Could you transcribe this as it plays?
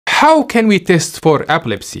how can we test for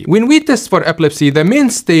epilepsy? When we test for epilepsy, the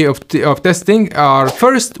mainstay of testing are,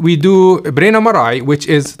 first we do brain MRI, which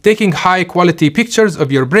is taking high quality pictures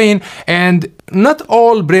of your brain, and not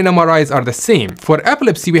all brain MRIs are the same. For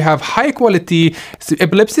epilepsy, we have high quality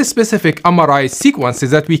epilepsy specific MRI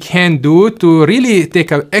sequences that we can do to really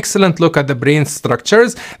take an excellent look at the brain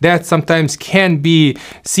structures that sometimes can be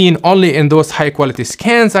seen only in those high quality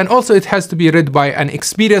scans. And also it has to be read by an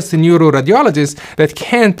experienced neuroradiologist that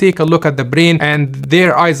can take a look at the brain, and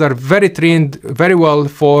their eyes are very trained very well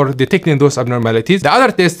for detecting those abnormalities. The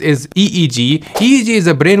other test is EEG. EEG is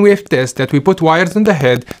a brainwave test that we put wires in the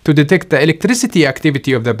head to detect the electricity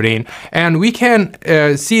activity of the brain, and we can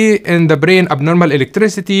see in the brain abnormal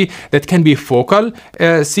electricity that can be focal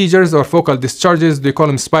seizures or focal discharges. They call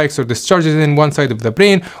them spikes or discharges in one side of the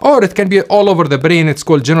brain, or it can be all over the brain. It's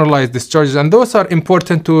called generalized discharges, and those are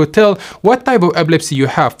important to tell what type of epilepsy you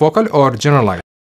have, focal or generalized.